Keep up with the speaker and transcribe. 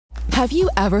Have you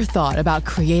ever thought about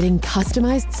creating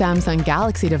customized Samsung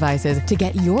Galaxy devices to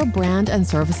get your brand and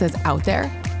services out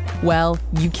there? Well,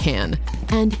 you can,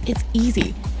 and it's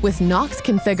easy. With Knox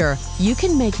Configure, you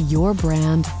can make your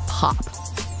brand pop.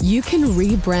 You can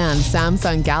rebrand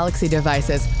Samsung Galaxy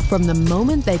devices from the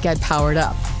moment they get powered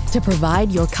up to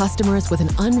provide your customers with an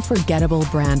unforgettable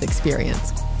brand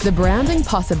experience. The branding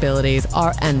possibilities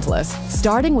are endless,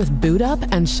 starting with boot up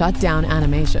and shut down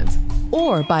animations,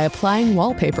 or by applying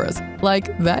wallpapers,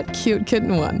 like that cute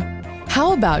kitten one.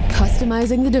 How about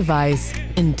customizing the device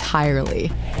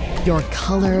entirely? Your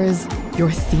colors,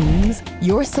 your themes,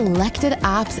 your selected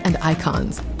apps and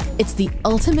icons. It's the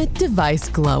ultimate device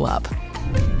glow up.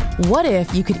 What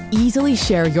if you could easily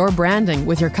share your branding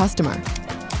with your customer?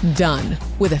 Done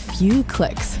with a few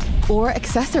clicks. Or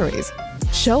accessories.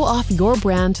 Show off your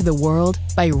brand to the world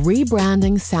by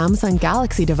rebranding Samsung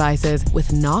Galaxy devices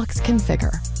with Knox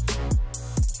Configure.